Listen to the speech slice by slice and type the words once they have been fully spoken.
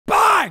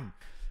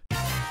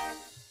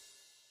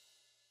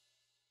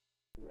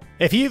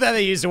If you've ever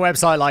used a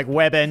website like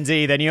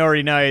WebMD, then you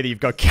already know that you've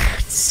got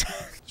cancer.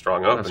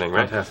 Strong opening,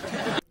 right?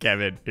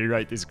 Kevin, who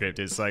wrote this script,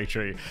 is so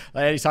true.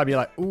 Like, anytime you're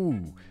like,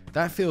 ooh,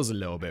 that feels a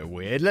little bit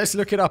weird. Let's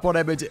look it up on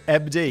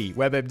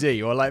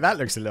WebMD. Or like, that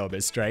looks a little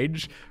bit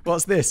strange.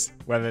 What's this?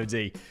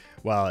 WebMD.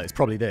 Well, it's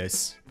probably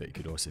this, but it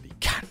could also be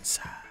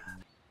cancer.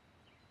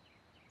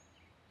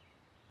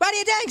 What are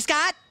you doing,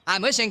 Scott?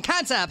 I'm wishing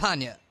cancer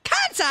upon you.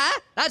 Cancer?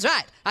 That's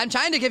right. I'm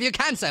trying to give you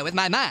cancer with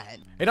my mind.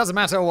 It doesn't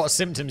matter what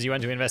symptoms you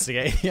went to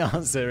investigate. The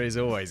answer is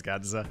always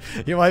cancer.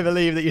 You might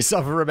believe that you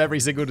suffer from every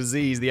single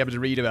disease that you ever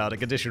read about, a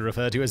condition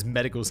referred to as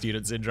medical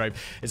student syndrome.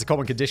 It's a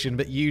common condition,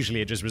 but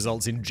usually it just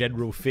results in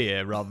general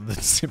fear rather than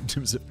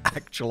symptoms of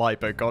actual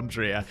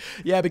hypochondria.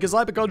 Yeah, because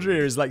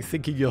hypochondria is like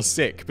thinking you're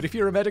sick, but if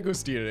you're a medical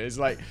student, it's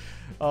like,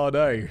 oh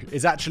no.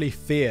 It's actually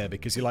fear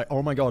because you're like,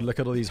 oh my god, look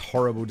at all these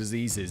horrible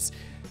diseases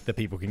that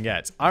people can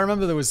get. I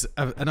remember there was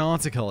an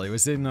article, it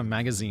was in a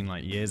magazine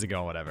like years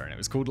ago or whatever, and it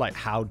was called like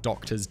How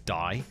Doctors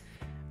Die,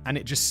 and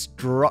it just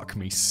struck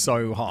me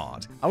so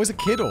hard. I was a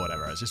kid or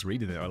whatever, I was just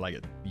reading it, or like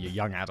a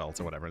young adult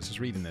or whatever, I was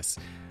just reading this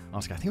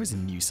article, I think it was a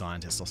New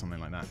Scientist or something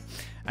like that,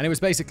 and it was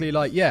basically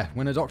like, yeah,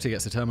 when a doctor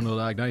gets a terminal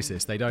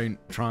diagnosis, they don't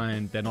try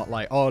and, they're not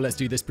like, oh, let's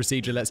do this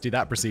procedure, let's do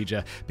that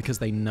procedure, because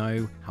they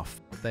know how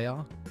f***ed they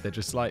are. They're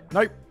just like,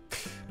 nope.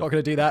 Not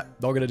going to do that.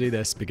 Not going to do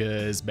this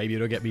because maybe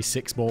it'll get me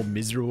 6 more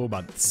miserable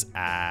months.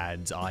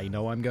 And I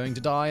know I'm going to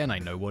die and I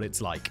know what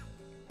it's like.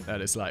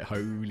 And it's like,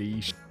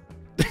 holy sh**.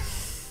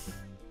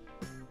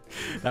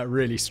 That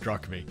really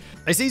struck me.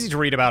 It's easy to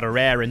read about a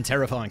rare and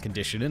terrifying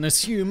condition and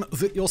assume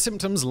that your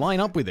symptoms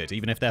line up with it,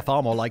 even if they're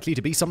far more likely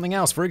to be something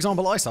else. For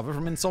example, I suffer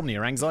from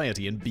insomnia,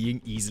 anxiety, and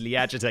being easily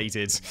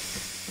agitated.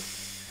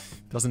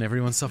 Doesn't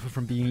everyone suffer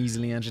from being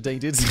easily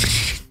agitated?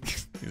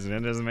 Isn't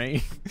it just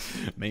me?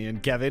 Me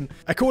and Kevin.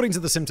 According to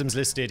the symptoms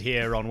listed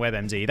here on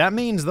WebMD, that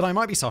means that I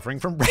might be suffering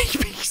from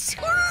rabies.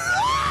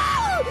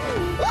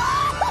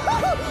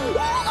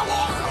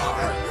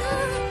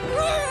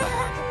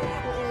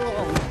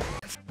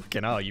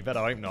 Fucking hell, you better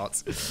hope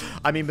not.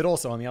 I mean, but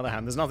also on the other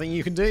hand, there's nothing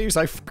you can do,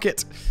 so fuck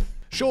it.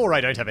 Sure,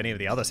 I don't have any of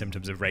the other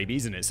symptoms of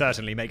rabies, and it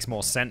certainly makes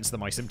more sense that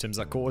my symptoms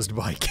are caused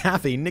by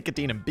caffeine,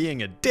 nicotine, and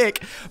being a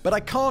dick, but I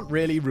can't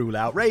really rule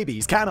out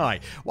rabies, can I?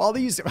 While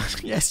these...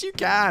 Yes, you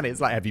can. It's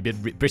like, have you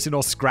been bitten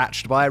or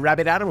scratched by a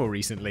rabid animal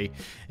recently?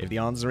 If the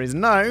answer is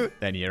no,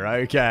 then you're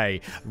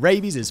okay.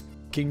 Rabies is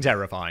fucking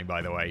terrifying,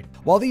 by the way.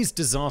 While these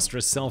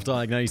disastrous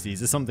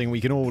self-diagnoses are something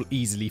we can all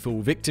easily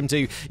fall victim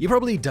to, you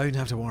probably don't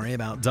have to worry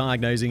about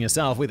diagnosing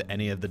yourself with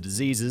any of the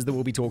diseases that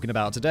we'll be talking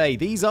about today.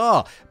 These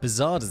are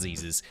bizarre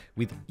diseases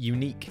with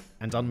unique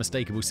and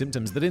unmistakable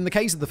symptoms that, in the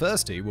case of the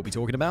first two we'll be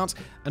talking about,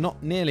 are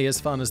not nearly as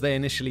fun as they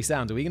initially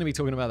sound. Are we going to be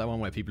talking about that one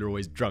where people are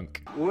always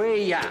drunk?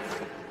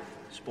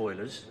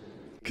 Spoilers.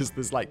 Because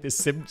there's like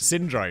this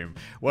syndrome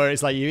where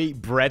it's like you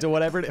eat bread or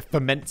whatever and it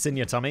ferments in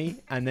your tummy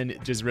and then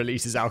it just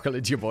releases alcohol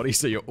into your body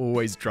so you're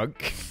always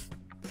drunk.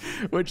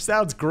 Which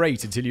sounds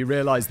great until you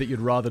realize that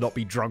you'd rather not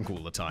be drunk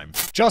all the time.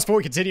 Just before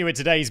we continue with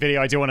today's video,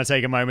 I do want to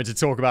take a moment to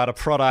talk about a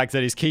product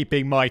that is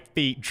keeping my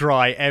feet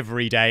dry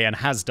every day and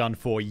has done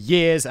for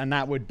years, and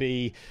that would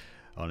be,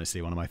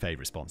 honestly, one of my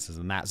favorite sponsors,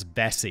 and that's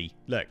Vessi.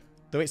 Look.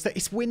 Though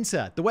it's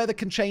winter. The weather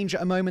can change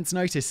at a moment's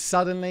notice.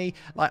 Suddenly,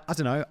 like, I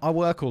don't know, I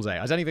work all day.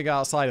 I don't even go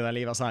outside, and I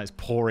leave outside, it's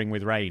pouring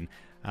with rain.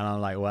 And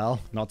I'm like,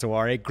 well, not to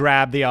worry.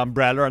 Grab the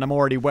umbrella, and I'm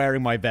already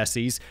wearing my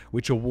Vessis,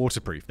 which are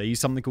waterproof. They use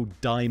something called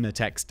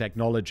Dymatex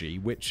technology,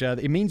 which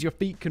it means your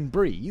feet can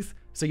breathe,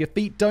 so your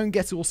feet don't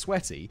get all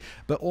sweaty,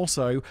 but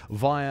also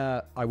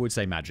via, I would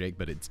say magic,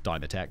 but it's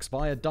Dymatex,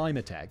 via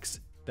Dymatex,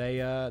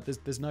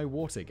 there's no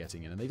water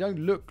getting in, and they don't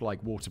look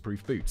like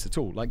waterproof boots at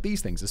all, like these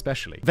things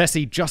especially.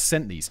 Vessi just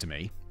sent these to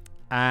me,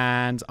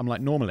 and I'm like,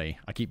 normally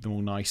I keep them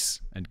all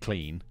nice and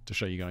clean to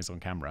show you guys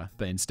on camera,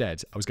 but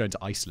instead I was going to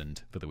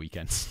Iceland for the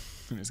weekend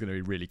and it's going to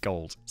be really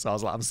cold, so I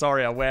was like, I'm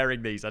sorry, I'm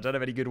wearing these, I don't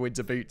have any good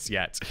winter boots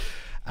yet.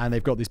 And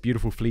they've got this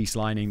beautiful fleece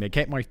lining. They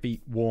kept my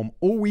feet warm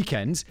all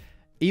weekend,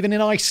 even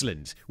in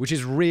Iceland, which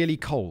is really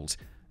cold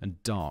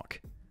and dark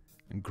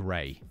and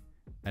grey.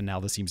 And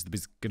now there seems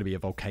there's going to be a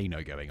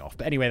volcano going off.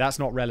 But anyway, that's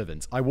not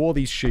relevant. I wore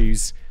these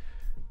shoes,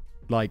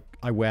 like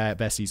I wear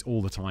Vessis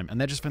all the time, and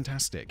they're just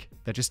fantastic.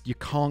 They're just, you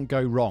can't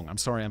go wrong. I'm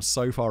sorry, I'm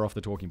so far off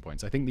the talking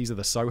points. I think these are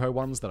the Soho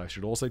ones that I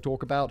should also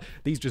talk about.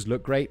 These just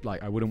look great.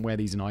 Like, I wouldn't wear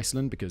these in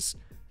Iceland because,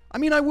 I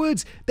mean, I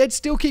would. They'd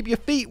still keep your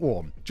feet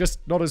warm. Just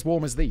not as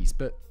warm as these,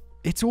 but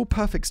it's all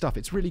perfect stuff.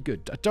 It's really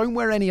good. Don't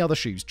wear any other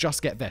shoes.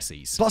 Just get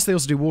Vessis. Plus, they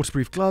also do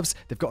waterproof gloves.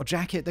 They've got a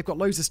jacket. They've got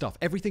loads of stuff.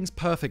 Everything's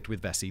perfect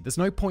with Vessi. There's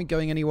no point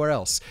going anywhere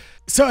else.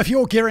 So if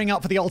you're gearing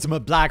up for the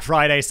ultimate Black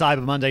Friday,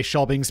 Cyber Monday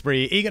shopping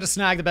spree, eager to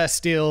snag the best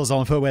steals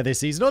on footwear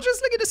this season, or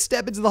just looking to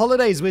step into the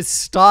holidays with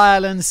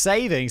style and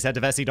savings, head to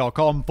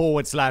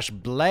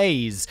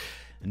vessi.com/blaze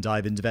and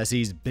dive into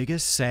Vessi's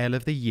biggest sale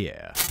of the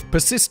year.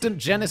 Persistent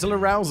genital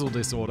arousal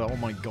disorder. Oh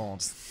my God.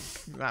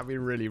 That'd be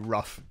really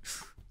rough.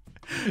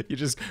 You're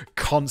just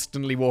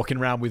constantly walking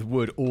around with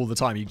wood all the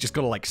time. You just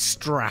got to like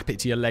strap it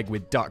to your leg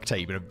with duct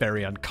tape in a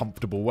very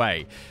uncomfortable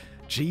way.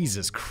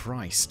 Jesus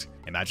Christ.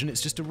 Imagine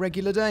it's just a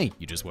regular day.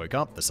 You just woke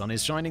up, the sun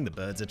is shining, the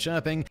birds are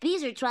chirping.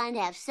 These are trying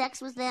to have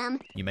sex with them.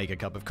 You make a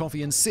cup of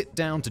coffee and sit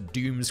down to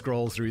doom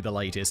scroll through the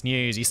latest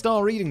news. You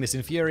start reading this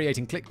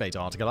infuriating clickbait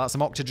article about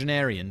some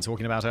octogenarian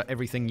talking about how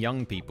everything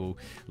young people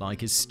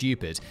like is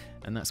stupid.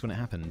 And that's when it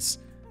happens.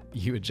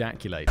 You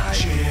ejaculate. I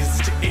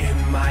jizzed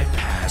in my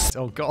past.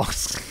 Oh, God.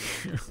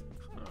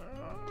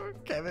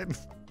 Kevin.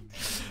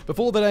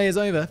 Before the day is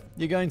over,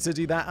 you're going to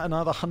do that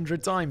another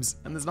 100 times,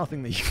 and there's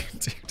nothing that you can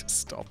do to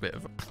stop it.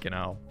 Fucking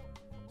hell.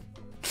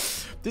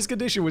 This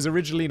condition was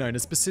originally known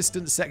as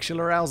persistent sexual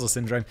arousal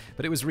syndrome,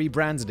 but it was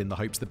rebranded in the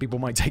hopes that people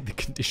might take the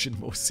condition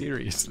more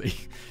seriously.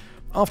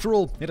 After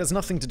all, it has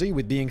nothing to do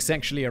with being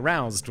sexually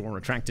aroused or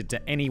attracted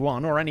to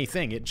anyone or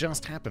anything, it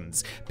just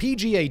happens.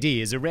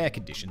 PGAD is a rare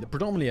condition that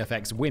predominantly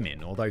affects women,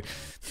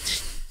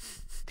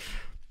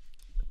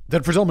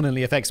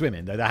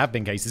 though there have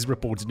been cases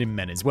reported in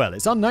men as well.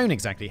 It's unknown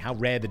exactly how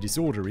rare the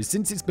disorder is,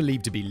 since it's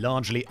believed to be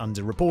largely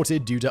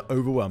underreported due to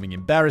overwhelming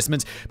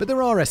embarrassment, but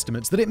there are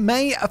estimates that it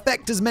may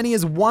affect as many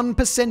as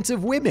 1%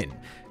 of women.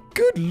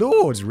 Good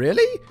lord,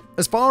 really?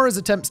 As far as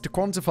attempts to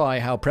quantify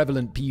how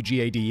prevalent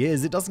PGAD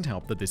is, it doesn't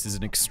help that this is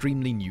an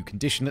extremely new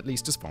condition, at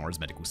least as far as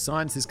medical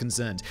science is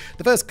concerned.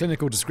 The first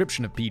clinical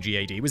description of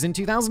PGAD was in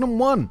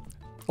 2001.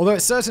 Although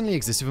it certainly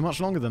existed for much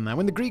longer than that.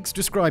 When the Greeks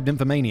described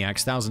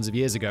nymphomaniacs thousands of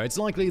years ago, it's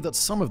likely that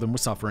some of them were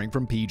suffering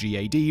from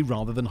PGAD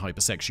rather than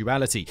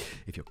hypersexuality.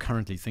 If you're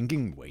currently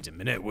thinking, wait a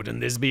minute,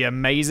 wouldn't this be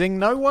amazing?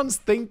 No one's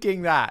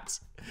thinking that.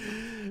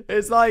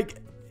 It's like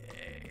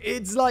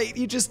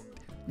you just,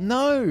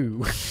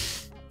 no.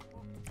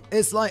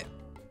 It's like,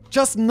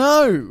 just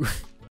no.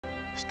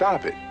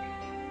 Stop it.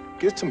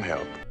 Get some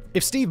help.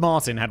 If Steve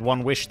Martin had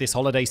one wish this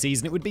holiday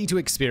season, it would be to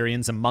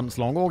experience a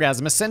month-long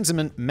orgasm, a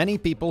sentiment many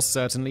people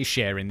certainly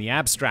share in the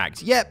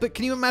abstract. Yeah, but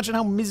can you imagine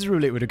how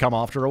miserable it would have come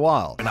after a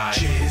while? When I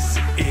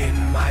jizz in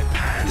my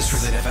pants.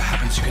 This really never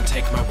happens, you can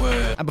take my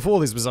word. And before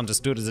this was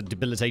understood as a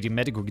debilitating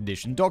medical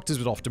condition, doctors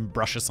would often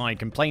brush aside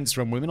complaints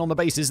from women on the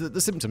basis that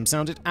the symptoms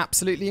sounded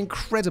absolutely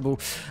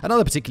incredible.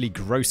 Another particularly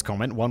gross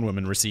comment one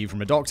woman received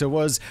from a doctor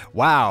was,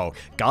 "Wow,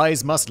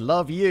 guys must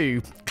love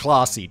you.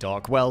 Classy,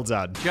 doc, well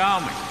done."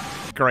 Charming.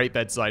 Great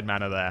bedside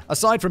manner there.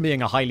 Aside from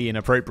being a highly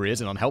inappropriate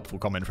and unhelpful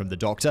comment from the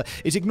doctor,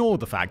 it ignored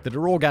the fact that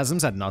her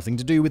orgasms had nothing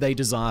to do with a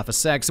desire for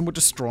sex and were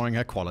destroying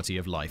her quality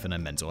of life and her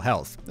mental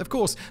health. Of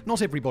course,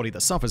 not everybody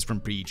that suffers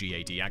from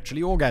PGAD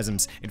actually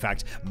orgasms. In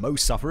fact,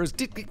 most sufferers...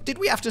 Did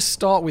we have to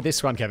start with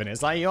this one, Kevin?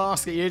 It's like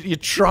you're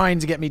trying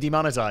to get me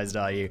demonetized,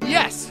 are you?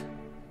 Yes!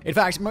 In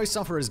fact, most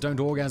sufferers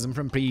don't orgasm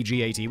from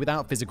PGAD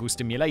without physical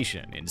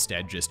stimulation,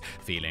 instead just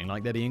feeling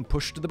like they're being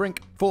pushed to the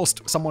brink.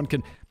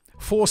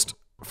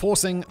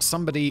 Forcing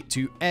somebody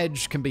to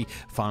edge can be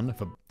fun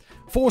for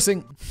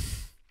forcing.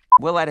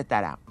 We'll edit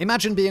that out.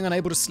 Imagine being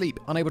unable to sleep,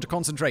 unable to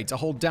concentrate, to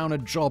hold down a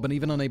job, and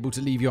even unable to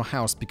leave your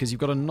house because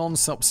you've got a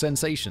non-stop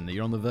sensation that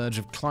you're on the verge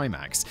of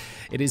climax.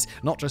 It is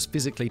not just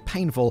physically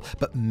painful,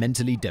 but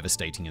mentally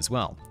devastating as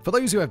well. For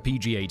those who have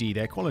PGAD,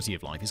 their quality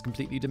of life is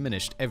completely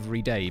diminished.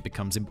 Every day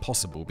becomes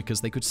impossible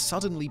because they could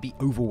suddenly be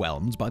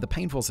overwhelmed by the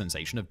painful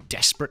sensation of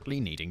desperately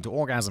needing to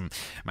orgasm.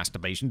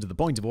 Masturbation to the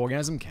point of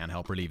orgasm can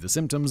help relieve the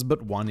symptoms,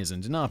 but one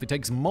isn't enough. It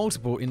takes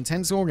multiple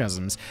intense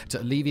orgasms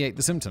to alleviate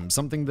the symptoms,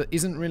 something that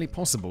isn't really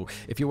possible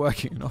if you're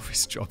working an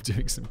office job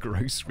doing some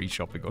grocery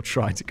shopping or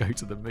trying to go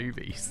to the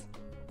movies.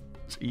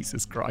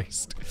 Jesus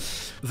Christ.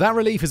 That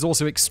relief is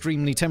also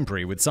extremely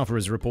temporary, with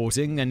sufferers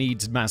reporting a need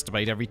to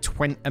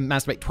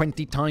masturbate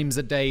 20 times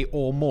a day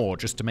or more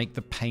just to make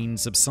the pain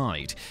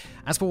subside.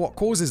 As for what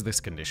causes this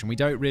condition, we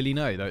don't really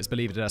know, though it's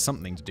believed it has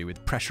something to do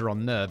with pressure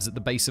on nerves at the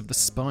base of the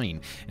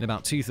spine. In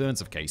about 2/3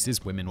 of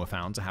cases, women were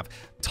found to have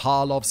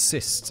Tarlov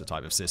cysts, a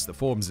type of cyst that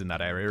forms in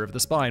that area of the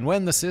spine.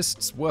 When the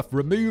cysts were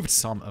removed,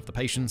 some of the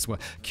patients were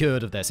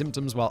cured of their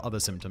symptoms, while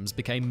other symptoms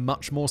became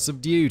much more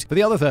subdued. For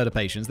the other third of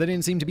patients, there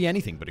didn't seem to be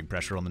anything putting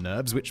pressure on the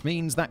nerves, which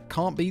means that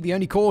can't be the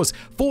only cause.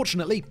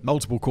 Fortunately,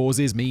 multiple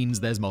causes means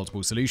there's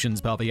multiple solutions.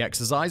 Pelvic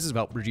exercises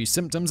help reduce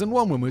symptoms, and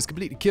one woman was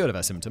completely cured of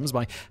her symptoms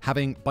by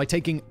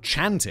taking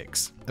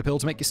Chantix, a pill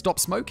to make you stop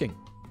smoking.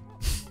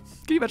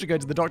 Can you imagine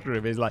going to the doctor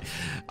and he's like,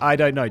 "I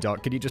don't know,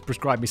 doc, can you just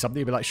prescribe me something?"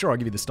 He'll be like, "Sure, I'll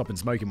give you the stopping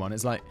smoking one."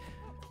 It's like,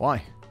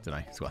 why? Don't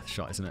know, it's worth a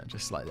shot, isn't it?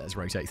 Just like, let's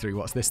rotate through.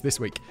 What's this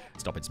week?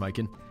 Stopping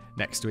smoking.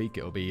 Next week,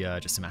 it'll be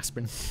just some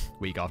aspirin.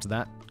 Week after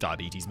that,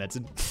 diabetes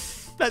medicine.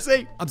 Let's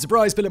see. I'm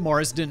surprised Philip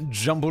Morris didn't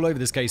jump all over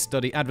this case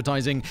study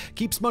advertising,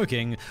 "Keep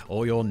smoking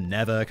or you'll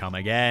never come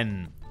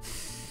again."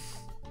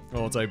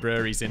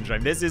 Auto-brewery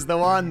syndrome. This is the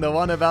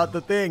one about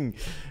the thing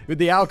with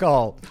the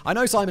alcohol. I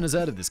know Simon has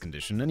heard of this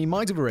condition, and he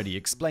might have already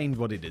explained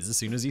what it is as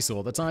soon as he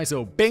saw the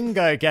title.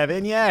 Bingo,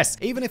 Kevin, yes!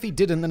 Even if he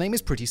didn't, the name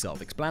is pretty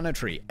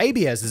self-explanatory.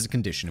 ABS is a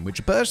condition in which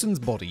a person's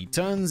body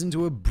turns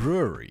into a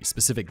brewery,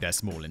 specific their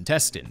small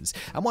intestines.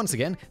 And once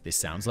again, this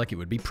sounds like it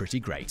would be pretty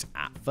great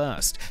at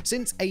first.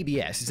 Since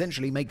ABS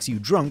essentially makes you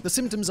drunk, the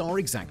symptoms are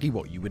exactly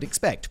what you would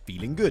expect.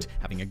 Feeling good,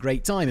 having a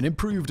great time, and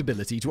improved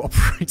ability to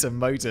operate a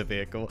motor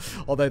vehicle.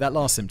 Although that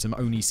last symptom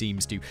only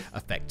seems to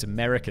affect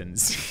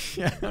Americans.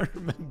 Yeah, I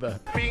remember.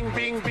 Bing,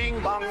 bing,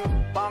 bing, bong,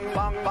 bong,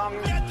 bong, bong.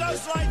 Get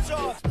those lights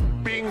off!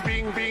 Bing,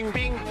 bing, bing,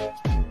 bing.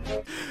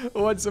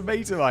 Once a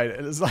mate of mine,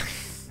 it was like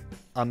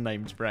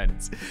unnamed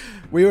friends.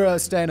 We were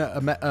staying at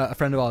a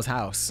friend of ours'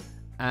 house,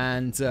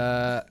 and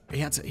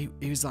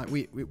he was like,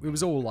 we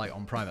was all like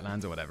on private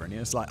land or whatever, and he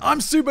was like,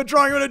 I'm super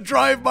drunk, I'm gonna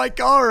drive my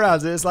car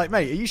around. And it's like,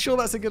 mate, are you sure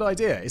that's a good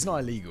idea? It's not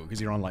illegal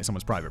because you're on like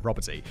someone's private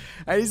property.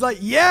 And he's like,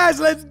 yes,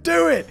 let's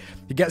do it.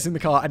 He gets in the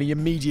car and he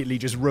immediately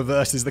just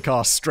reverses the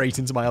car straight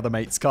into my other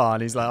mate's car,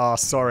 and he's like, oh,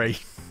 sorry.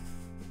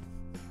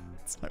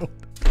 It's like,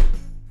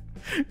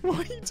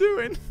 what are you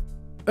doing?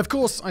 Of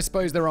course, I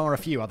suppose there are a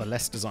few other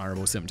less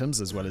desirable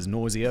symptoms, as well as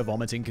nausea,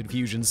 vomiting,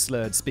 confusion,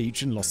 slurred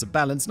speech, and loss of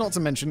balance, not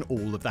to mention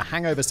all of the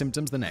hangover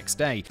symptoms the next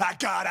day. I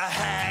got a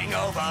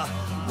hangover.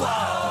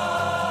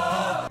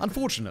 Whoa!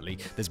 Unfortunately,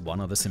 there's one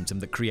other symptom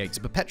that creates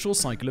a perpetual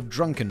cycle of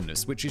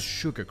drunkenness, which is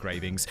sugar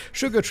cravings.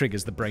 Sugar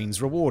triggers the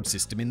brain's reward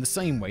system in the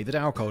same way that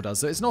alcohol does,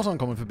 so it's not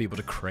uncommon for people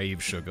to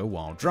crave sugar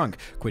while drunk.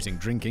 Quitting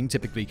drinking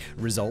typically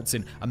results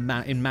in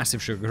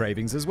massive sugar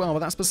cravings as well, but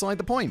that's beside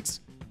the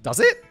point.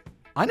 Does it?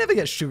 I never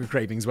get sugar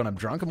cravings when I'm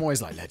drunk. I'm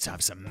always like, let's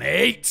have some,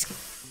 mate.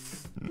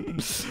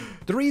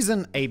 The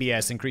reason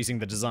ABS increasing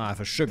the desire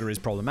for sugar is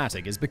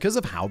problematic is because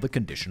of how the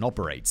condition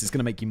operates. It's going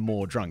to make you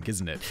more drunk,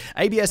 isn't it?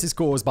 ABS is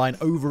caused by an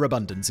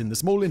overabundance in the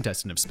small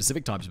intestine of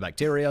specific types of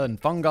bacteria and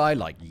fungi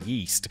like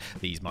yeast.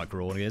 These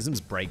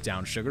microorganisms break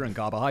down sugar and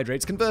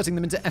carbohydrates, converting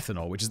them into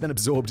ethanol, which is then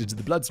absorbed into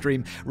the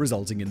bloodstream,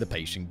 resulting in the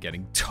patient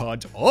getting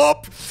turned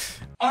up.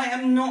 I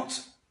am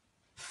not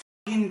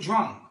f***ing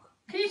drunk.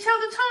 Can you tell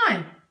the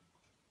time?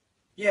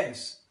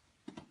 Yes.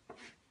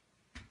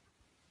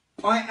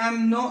 I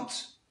am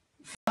not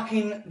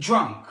fucking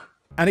drunk.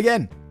 And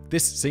again,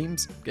 this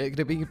seems that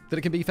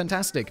it can be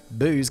fantastic.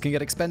 Booze can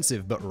get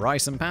expensive, but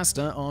rice and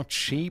pasta are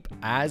cheap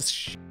as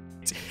shit.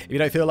 If you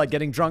don't feel like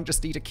getting drunk,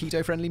 just eat a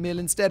keto-friendly meal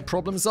instead.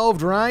 Problem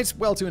solved, right?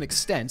 Well, to an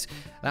extent,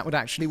 that would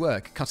actually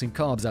work. Cutting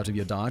carbs out of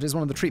your diet is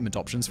one of the treatment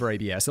options for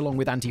ABS, along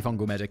with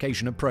antifungal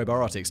medication and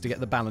probiotics to get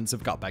the balance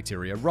of gut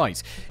bacteria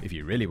right. If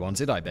you really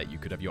wanted, I bet you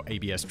could have your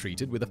ABS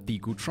treated with a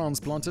fecal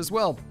transplant as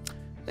well.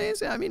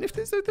 I mean, if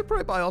the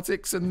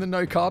probiotics and the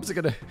no carbs are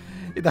gonna,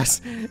 if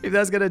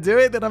that's gonna do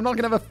it, then I'm not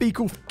gonna have a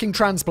fecal fucking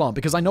transplant,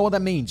 because I know what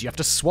that means. You have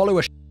to swallow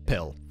a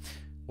pill.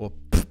 Or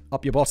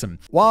up your bottom.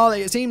 While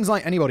it seems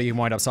like anybody can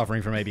wind up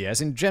suffering from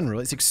ABS, in general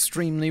it's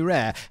extremely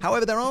rare.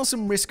 However, there are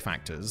some risk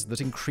factors that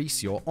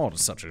increase your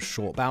odds, such as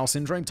short bowel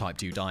syndrome, type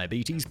 2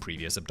 diabetes,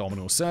 previous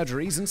abdominal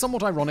surgeries, and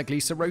somewhat ironically,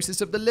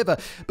 cirrhosis of the liver.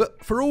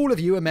 But for all of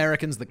you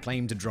Americans that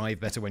claim to drive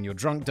better when you're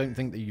drunk, don't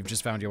think that you've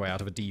just found your way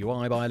out of a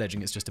DUI by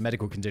alleging it's just a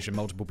medical condition.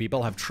 Multiple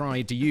people have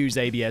tried to use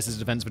ABS as a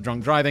defense for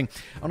drunk driving.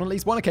 On at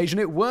least one occasion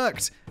it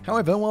worked.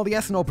 However, while the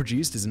ethanol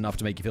produced is enough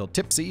to make you feel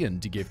tipsy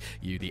and to give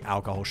you the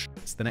alcohol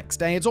shits the next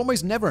day, it's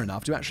almost never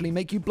enough to actually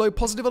make you blow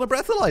positive on a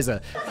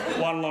breathalyzer.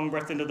 One long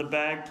breath into the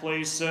bag,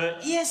 please, sir.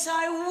 Yes,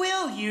 I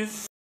will, you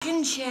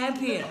f***ing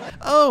champion.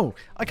 Oh,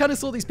 I kind of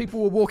thought these people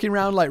were walking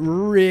around like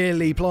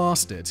really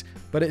plastered,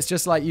 but it's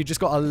just like you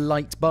just got a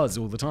light buzz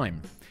all the time.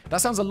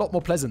 That sounds a lot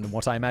more pleasant than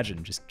what I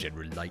imagined, just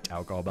general light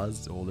alcohol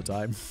buzz all the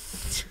time.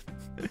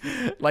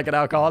 Like an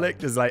alcoholic,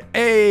 just like,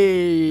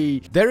 hey!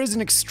 There is an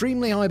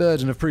extremely high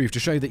burden of proof to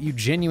show that you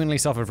genuinely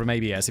suffer from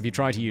ABS if you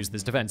try to use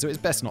this defense, so it's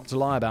best not to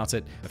lie about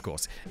it. Of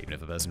course, even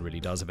if a person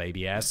really does have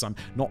ABS, I'm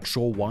not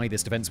sure why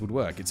this defense would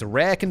work. It's a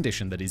rare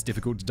condition that is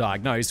difficult to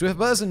diagnose, so if a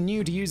person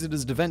knew to use it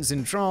as defense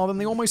in trial, then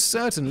they almost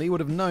certainly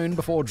would have known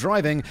before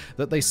driving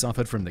that they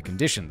suffered from the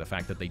condition. The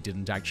fact that they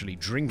didn't actually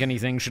drink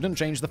anything shouldn't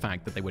change the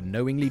fact that they were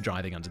knowingly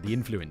driving under the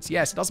influence.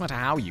 Yes, it doesn't matter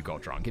how you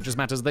got drunk, it just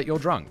matters that you're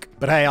drunk.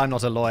 But hey, I'm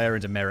not a lawyer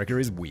and America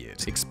is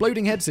weird.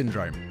 Exploding head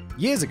syndrome.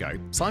 Years ago,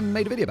 Simon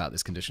made a video about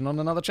this condition on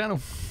another channel.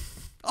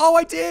 Oh,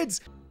 I did!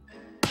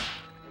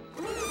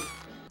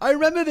 I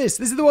remember this.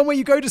 This is the one where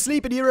you go to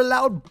sleep and hear a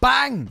loud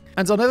bang.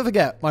 And I'll never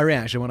forget my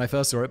reaction when I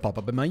first saw it pop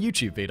up in my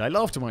YouTube feed. I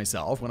laughed to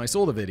myself when I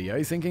saw the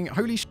video thinking,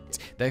 holy shit,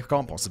 there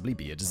can't possibly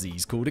be a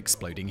disease called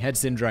exploding head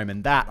syndrome.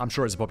 And that, I'm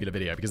sure, is a popular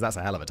video because that's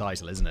a hell of a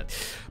title, isn't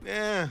it?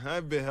 Yeah,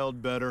 I've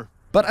beheld better.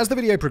 But as the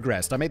video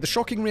progressed, I made the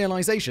shocking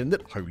realization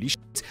that, holy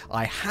shit,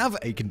 I have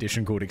a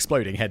condition called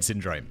exploding head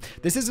syndrome.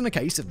 This isn't a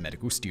case of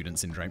medical student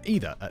syndrome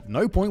either. At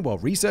no point while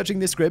researching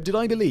this script did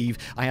I believe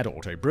I had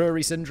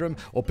auto-brewery syndrome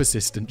or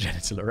persistent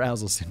genital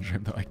arousal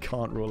syndrome, though I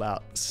can't rule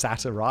out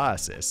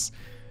satyriasis.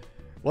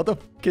 What the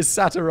f*** is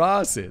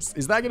satyriasis?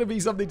 Is that going to be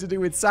something to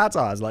do with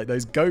satyrs, like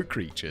those goat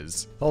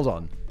creatures? Hold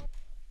on.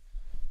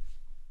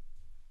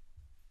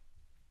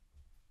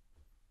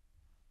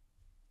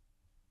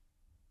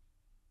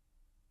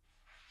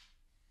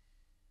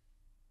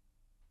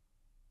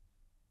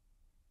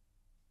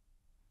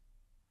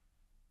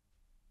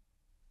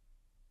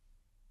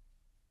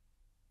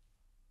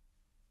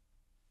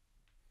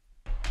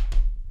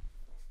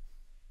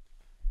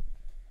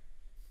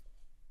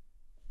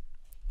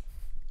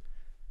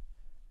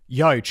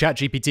 Yo,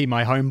 ChatGPT,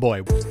 my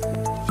homeboy.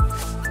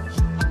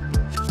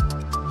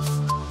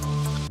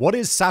 What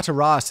is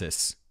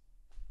satyrasis?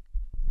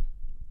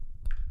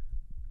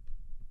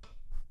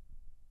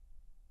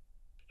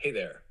 Hey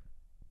there.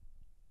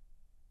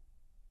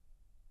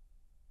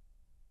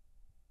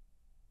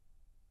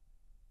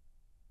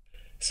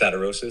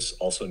 Satyrosis,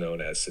 also known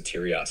as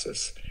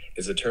satyriasis,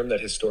 is a term that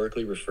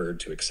historically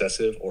referred to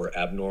excessive or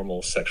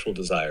abnormal sexual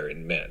desire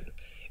in men.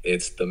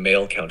 It's the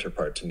male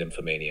counterpart to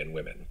nymphomania in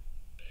women.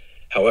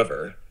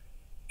 However,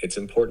 it's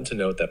important to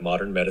note that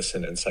modern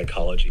medicine and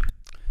psychology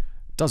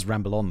Does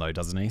ramble on though,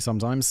 doesn't he,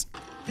 sometimes?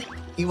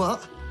 You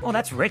what? Oh,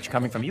 that's rich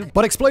coming from you.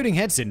 But exploding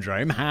head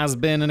syndrome has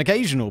been an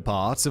occasional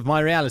part of my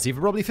reality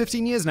for probably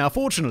 15 years now.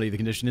 Fortunately, the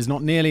condition is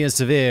not nearly as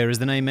severe as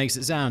the name makes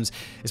it sound.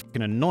 It's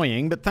fucking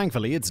annoying, but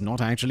thankfully it's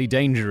not actually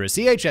dangerous.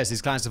 EHS is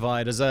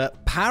classified as a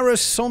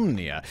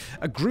parasomnia,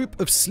 a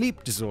group of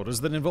sleep disorders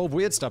that involve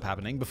weird stuff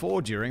happening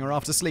before, during, or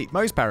after sleep.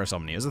 Most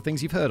parasomnias are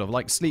things you've heard of,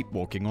 like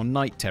sleepwalking or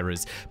night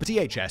terrors, but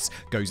EHS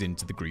goes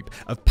into the group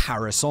of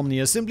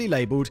parasomnia, simply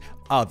labelled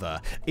other.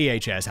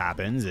 EHS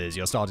happens as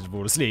you're starting to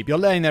fall asleep. You're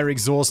laying there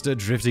exhausted,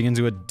 drifting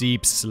into a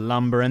deep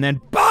slumber, and then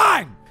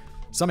BANG!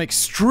 Some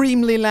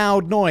extremely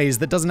loud noise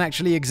that doesn't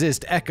actually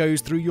exist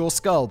echoes through your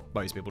skull.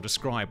 Most people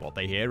describe what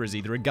they hear as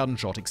either a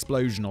gunshot,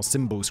 explosion, or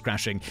cymbals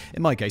crashing.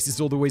 In my case, it's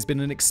always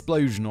been an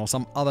explosion or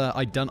some other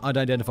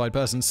unidentified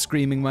person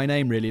screaming my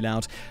name really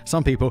loud.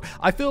 Some people,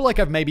 I feel like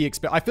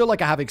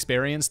I have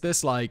experienced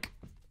this like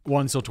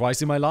once or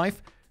twice in my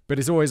life, but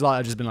it's always like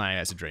I've just been like,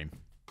 yeah, it's a dream.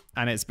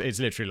 And it's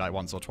literally like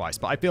once or twice,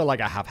 but I feel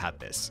like I have had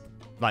this.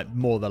 Like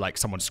more than like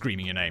someone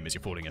screaming your name as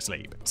you're falling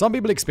asleep. Some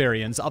people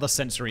experience other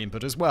sensory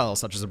input as well,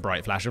 such as a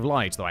bright flash of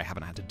light, though I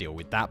haven't had to deal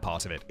with that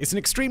part of it. It's an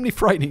extremely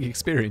frightening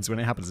experience when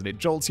it happens, and it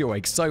jolts you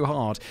awake so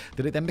hard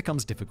that it then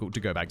becomes difficult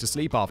to go back to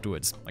sleep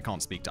afterwards. I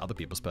can't speak to other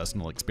people's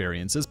personal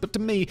experiences, but to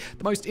me,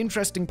 the most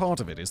interesting part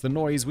of it is the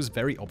noise was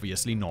very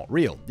obviously not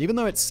real. Even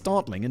though it's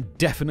startling and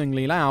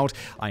deafeningly loud,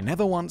 I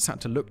never once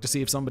had to look to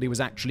see if somebody was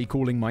actually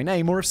calling my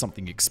name or if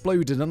something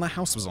exploded and the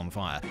house was on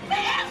fire.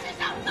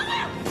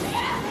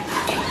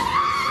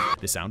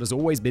 This sound has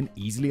always been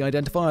easily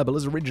identifiable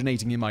as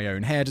originating in my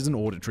own head as an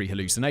auditory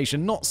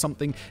hallucination, not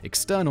something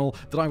external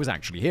that I was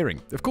actually hearing.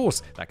 Of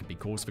course, that could be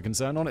cause for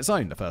concern on its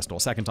own. The first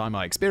or second time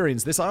I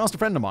experienced this, I asked a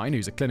friend of mine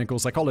who's a clinical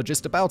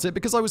psychologist about it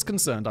because I was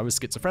concerned I was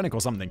schizophrenic or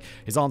something.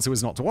 His answer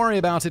was not to worry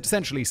about it,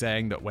 essentially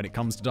saying that when it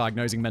comes to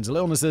diagnosing mental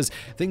illnesses,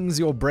 things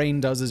your brain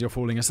does as you're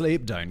falling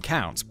asleep don't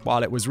count.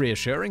 While it was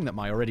reassuring that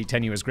my already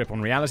tenuous grip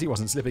on reality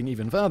wasn't slipping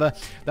even further,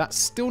 that's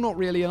still not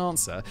really an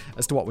answer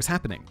as to what was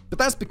happening. But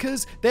that's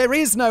because there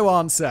is no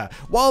answer.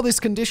 While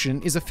this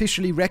condition is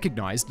officially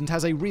recognized and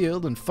has a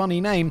real and funny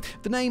name,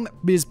 the name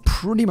is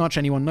pretty much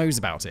anyone knows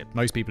about it.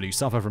 Most people who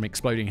suffer from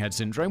exploding head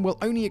syndrome will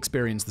only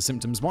experience the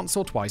symptoms once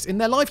or twice in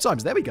their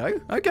lifetimes. There we go.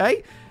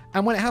 Okay.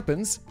 And when it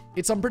happens,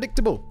 it's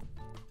unpredictable.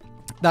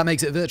 That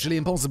makes it virtually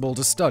impossible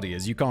to study,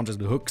 as you can't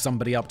just hook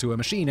somebody up to a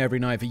machine every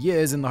night for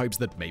years in the hopes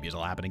that maybe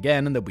it'll happen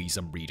again and there'll be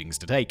some readings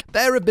to take.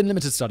 There have been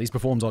limited studies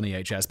performed on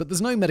EHS, but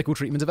there's no medical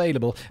treatment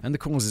available, and the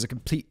causes are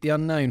completely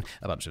unknown.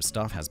 A bunch of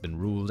stuff has been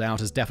ruled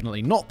out as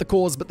definitely not the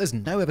cause, but there's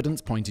no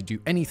evidence pointing to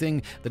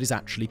anything that is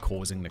actually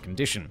causing the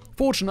condition.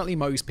 Fortunately,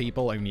 most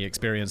people only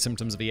experience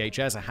symptoms of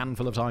EHS a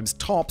handful of times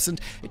tops, and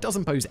it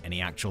doesn't pose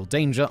any actual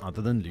danger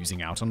other than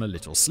losing out on a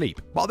little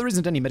sleep. While there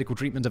isn't any medical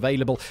treatment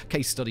available,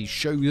 case studies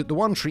show that the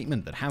one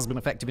treatment that has been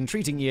effective in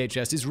treating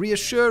EHS is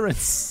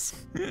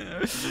reassurance.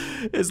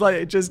 It's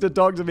like just a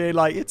doctor being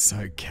like, it's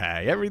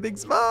okay,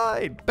 everything's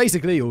fine.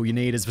 Basically, all you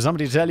need is for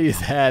somebody to tell you,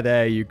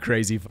 there, you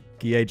crazy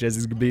EHS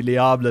is completely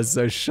harmless,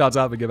 so shut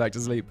up and go back to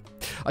sleep.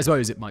 I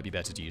suppose it might be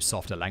better to use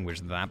softer language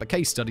than that, but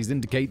case studies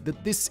indicate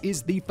that this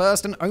is the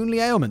first and only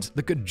ailment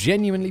that could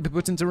genuinely be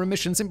put into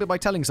remission simply by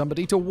telling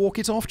somebody to walk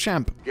it off,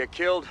 champ. Get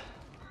killed,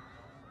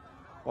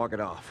 walk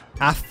it off.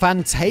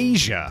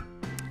 Aphantasia.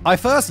 I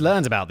first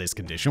learned about this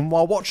condition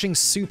while watching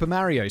Super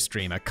Mario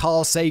streamer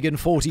Carl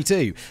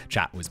Sagan42.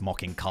 Chat was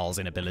mocking Carl's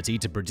inability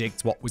to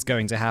predict what was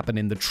going to happen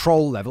in the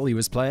troll level he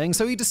was playing,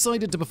 so he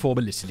decided to perform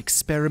a little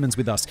experiment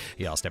with us.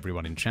 He asked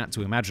everyone in chat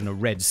to imagine a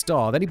red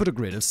star, then he put a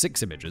grid of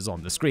 6 images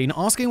on the screen,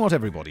 asking what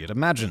everybody had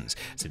imagined.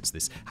 Since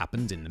this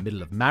happened in the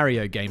middle of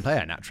Mario gameplay,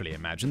 I naturally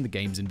imagined the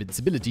game's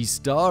invincibility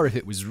star if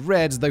it was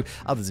red, though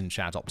others in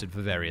chat opted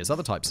for various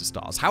other types of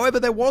stars. However,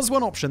 there was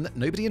one option that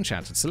nobody in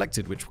chat had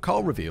selected, which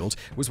Carl revealed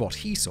was what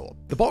he saw.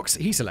 The box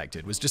he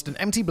selected was just an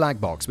empty black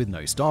box with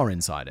no star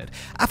inside it.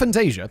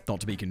 Aphantasia, not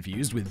to be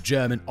confused with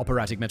German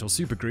operatic metal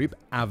supergroup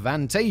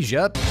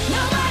Avantasia.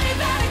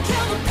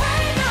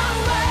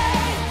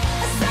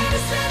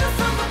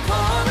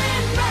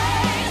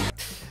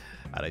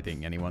 I don't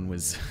think anyone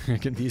was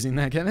confusing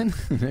that, Kevin.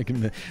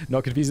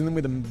 Not confusing them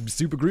with a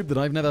supergroup that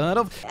I've never heard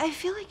of. I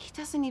feel like he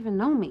doesn't even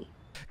know me.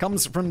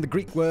 Comes from the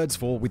Greek words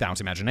for without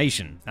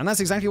imagination. And that's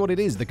exactly what it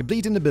is, the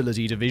complete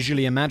inability to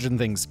visually imagine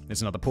things.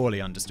 It's another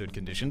poorly understood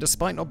condition,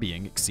 despite not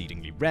being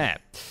exceedingly rare.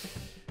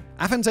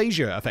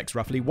 Aphantasia affects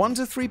roughly 1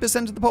 to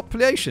 3% of the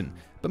population,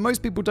 but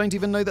most people don't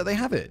even know that they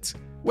have it.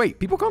 Wait,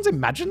 people can't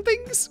imagine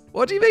things?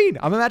 What do you mean?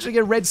 I'm imagining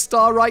a red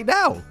star right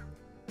now.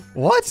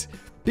 What?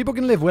 People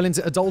can live well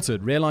into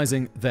adulthood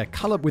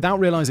without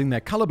realizing they're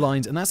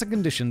colorblind, and that's a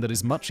condition that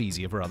is much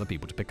easier for other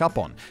people to pick up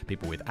on.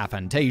 People with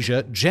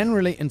aphantasia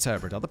generally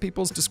interpret other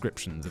people's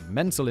descriptions of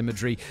mental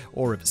imagery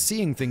or of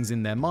seeing things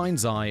in their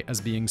mind's eye as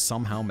being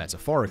somehow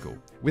metaphorical.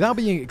 Without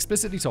being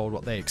explicitly told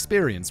what they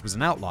experienced was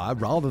an outlier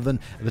rather than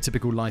the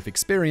typical life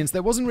experience,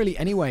 there wasn't really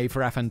any way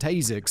for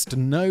aphantasics to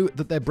know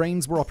that their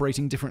brains were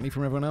operating differently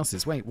from everyone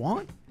else's. Wait,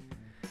 what?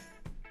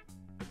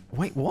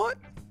 Wait, what?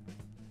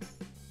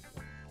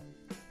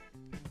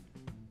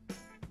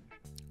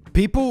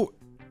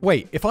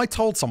 Wait, if I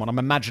told someone I'm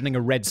imagining a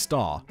red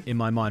star in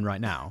my mind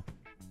right now,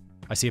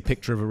 I see a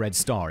picture of a red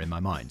star in my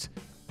mind.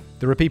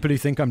 There are people who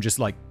think I'm just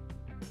like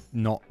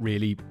not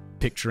really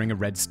picturing a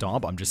red star,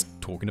 but I'm just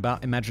talking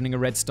about imagining a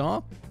red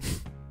star?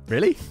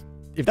 Really?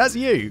 If that's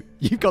you,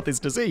 you've got this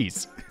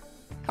disease.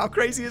 How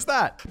crazy is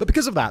that? But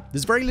because of that,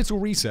 there's very little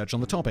research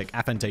on the topic.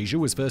 Aphantasia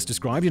was first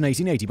described in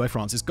 1880 by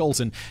Francis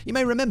Galton. You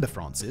may remember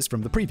Francis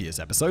from the previous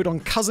episode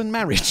on cousin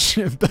marriage,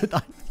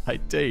 but I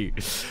do.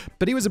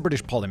 But he was a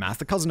British polymath,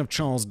 the cousin of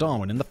Charles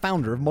Darwin, and the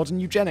founder of modern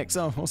eugenics.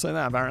 Oh, I'll say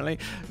that apparently.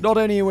 Not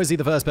only was he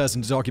the first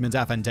person to document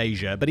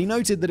aphantasia, but he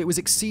noted that it was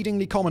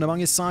exceedingly common among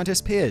his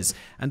scientist peers.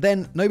 And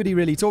then nobody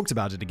really talked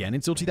about it again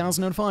until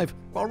 2005.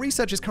 While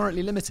research is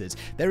currently limited,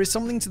 there is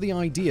something to the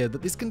idea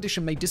that this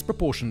condition may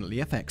disproportionately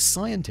affect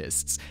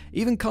scientists.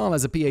 Even Carl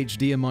has a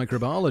PhD in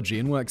microbiology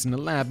and works in a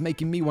lab,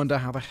 making me wonder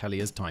how the hell he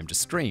has time to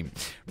stream.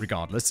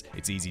 Regardless,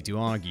 it's easy to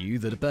argue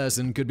that a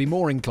person could be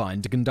more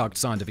inclined to conduct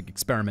scientific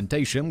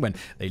experimentation when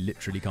they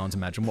literally can't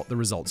imagine what the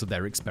results of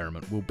their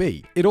experiment will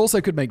be. It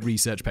also could make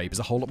research papers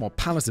a whole lot more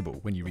palatable.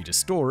 When you read a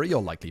story, you're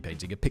likely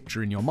painting a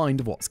picture in your mind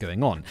of what's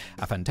going on.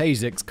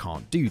 Aphantasics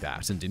can't do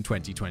that, and in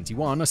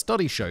 2021, a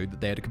study showed that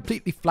they had a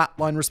completely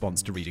flatline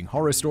response to reading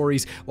horror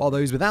stories, while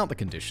those without the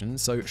condition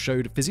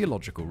showed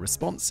physiological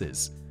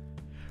responses.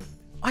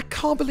 I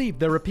can't believe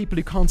there are people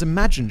who can't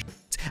imagine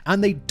shit,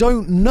 and they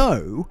don't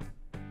know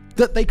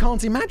that they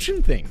can't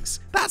imagine things.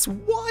 That's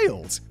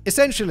wild.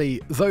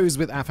 Essentially, those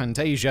with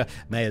aphantasia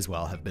may as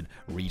well have been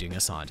reading a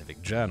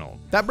scientific journal.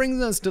 That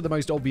brings us to the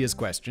most obvious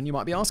question you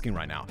might be asking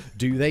right now.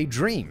 Do they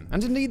dream?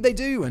 And indeed they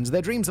do, and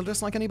their dreams are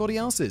just like anybody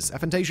else's.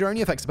 Aphantasia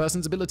only affects a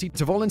person's ability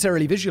to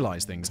voluntarily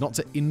visualize things, not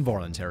to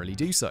involuntarily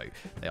do so.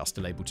 They are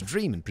still able to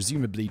dream and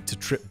presumably to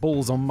trip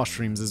balls on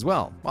mushrooms as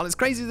well. While it's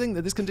crazy to think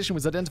that this condition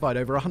was identified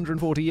over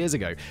 140 years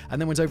ago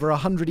and then went over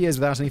 100 years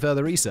without any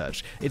further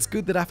research, it's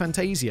good that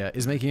aphantasia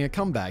is making a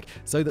comeback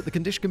so that the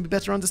condition can be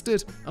better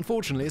understood.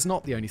 Unfortunately, it's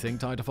not the only thing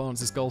tied to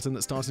Francis Galton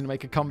that's starting to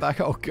make a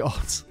comeback. Oh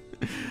god.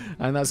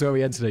 And that's where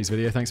we end today's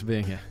video. Thanks for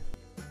being here.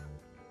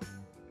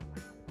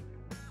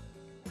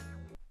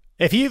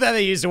 If you've ever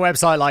used a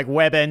website like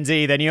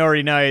WebMD, then you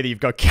already know that you've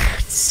got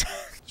cancer.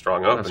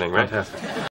 Strong opening, right?